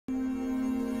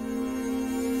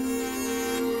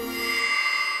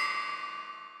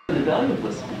The value of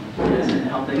listening is in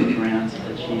helping brands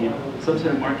achieve some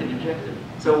sort of market objective.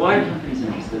 So why are companies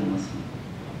interested in listening?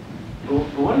 Well,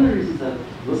 one of the reasons that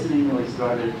listening really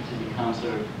started to become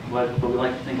sort of what we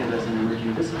like to think of as an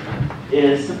emerging discipline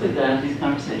is simply that these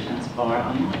conversations are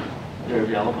online. They're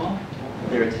available,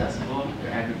 they're accessible,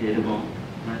 they're aggregatable,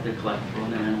 right? They're collectible,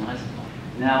 and they're analyzable.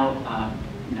 Now,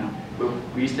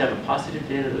 we used to have a positive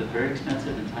data that was very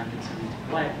expensive and time-consuming to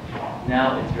collect.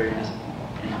 Now it's very visible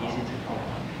and easy to collect.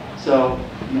 So,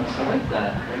 so like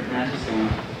that, right? Brands are saying,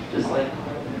 just like,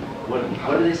 what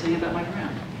are they saying about my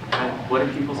brand? Right? What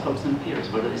are people's hopes and fears?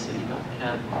 What are they saying about the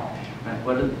category?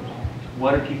 Right?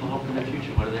 What are people hope for their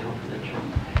future? What do they hope for their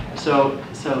children?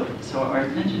 So our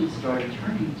attention started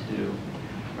turning to,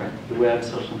 right, the web,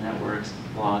 social networks,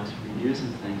 blogs, reviews,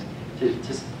 and things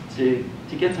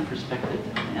to get some perspective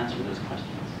to answer those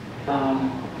questions.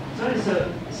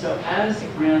 So as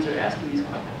brands are asking these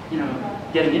questions,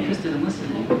 getting interested in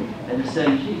listening, and they're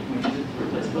saying, gee, we use it to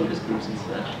replace focus groups and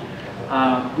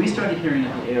such. We started hearing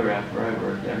at the ARF, where I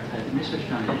work, the Advertising Research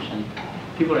Foundation,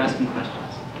 people are asking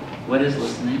questions. What is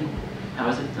listening? How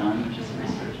is it done, which is the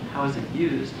research? How is it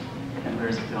used? And where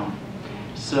is it going?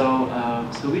 So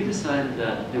we decided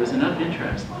that there was enough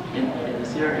interest in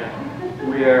this area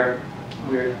where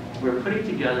we're putting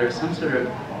together some sort of,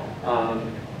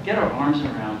 get our arms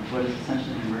around what is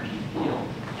essentially an emerging field,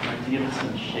 right, to give it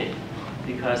some shape.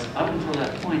 Because up until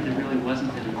that point, there really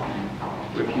wasn't anything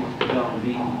where people could go and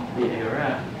being the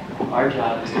ARF. Our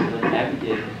job is to really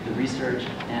aggregate the research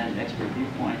and expert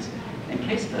viewpoints and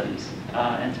case studies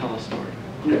and tell a story.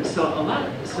 So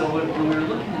when we were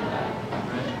looking at that,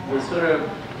 right, was sort of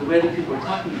the way that people were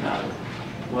talking about it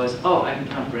was, oh, I can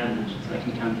count brand mentions, I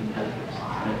can count competitors,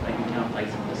 right? I can count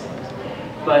likes and dislikes.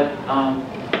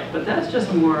 But that's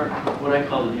just more what I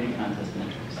call the beauty contest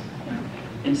metrics.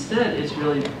 Instead, it's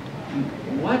really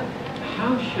what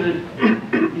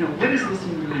is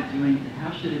listening really doing, and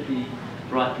how should it be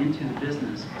brought into the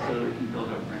business so that we can build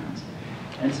our brands?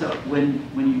 And so when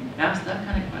you ask that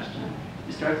kind of question,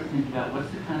 you start to think about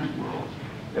what's the kind of world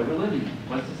that we're living in.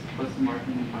 What's the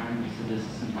marketing environment, what's the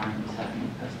business environment, what's happening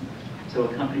with customers. So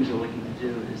what companies are looking to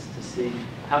do is to see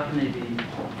how can they be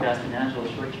fast and agile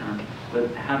short term, but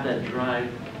have that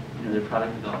drive their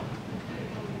product development.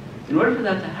 In order for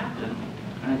that to happen,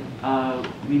 right,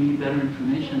 we need better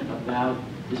information about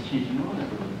this changing world that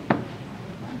we're living in.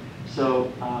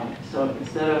 So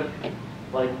instead of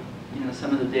like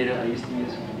some of the data I used to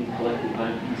use would be collected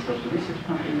by social research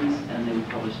companies, and they would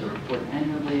publish a report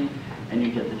annually, and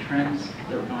you get the trends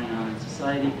that are going on in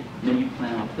society, and then you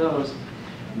plan out those.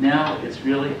 Now it's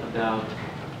really about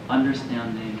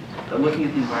understanding, looking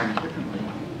at the environment differently,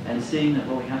 and seeing that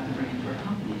what we have to bring into our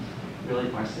companies really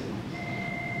are signals.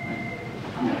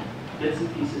 Right? Bits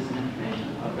and pieces of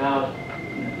information about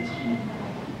this change.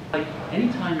 Like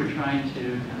anytime you're trying to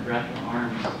kind of wrap your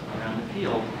arms around the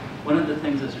field, one of the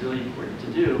things that's really important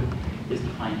to do is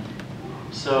define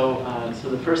it. So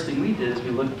the first thing we did is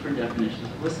we looked for definitions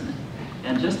of listening,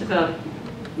 and just about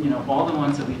all the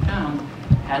ones that we found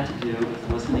had to do with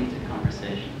listening to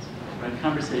conversations. Right?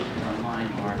 Conversations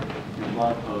online or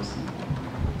blog posts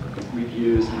and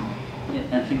reviews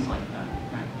and things like that.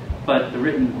 Right? But the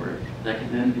written word that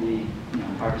could then be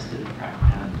harvested and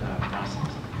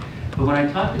processed. But when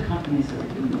I talked to companies that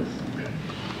were doing listening,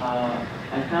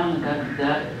 I found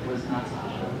that was not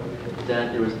sufficient.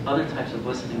 That there was other types of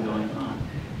listening going on.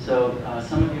 So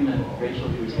some of you met Rachel,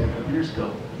 who was here from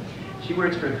Interscope. She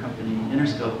works for a company,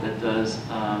 Interscope, that does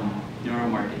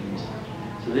neuromarketing research.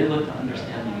 So they look to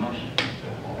understand the emotion.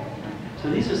 So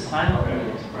these are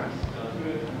silently expressed.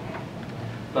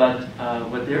 But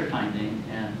what they're finding,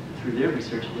 and through their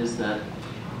research, is that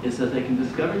they can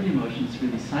discover the emotions through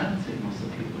these silent signals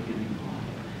that people are giving along,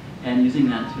 and using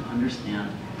that to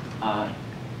understand,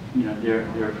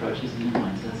 their approaches and their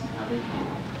mindsets and how they feel,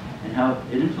 and how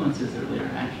it influences their later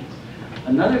actions.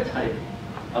 Another type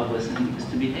of listening is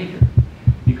to behavior,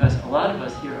 because a lot of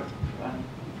us here, I'm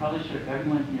probably sure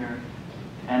everyone here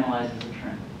analyzes a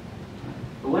trend.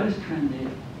 But what is trend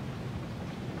data?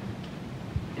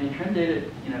 And trend data,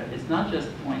 it's not just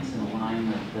points in a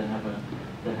line that have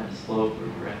a slope or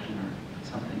direction or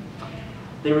something.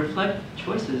 They reflect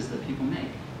choices that people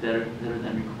make that are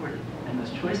then recorded. And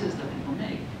those choices that people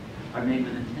make are made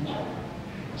with intention.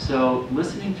 So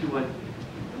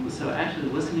actually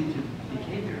listening to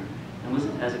behavior and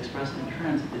listen as expressed in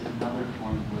trends is another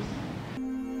form of listening.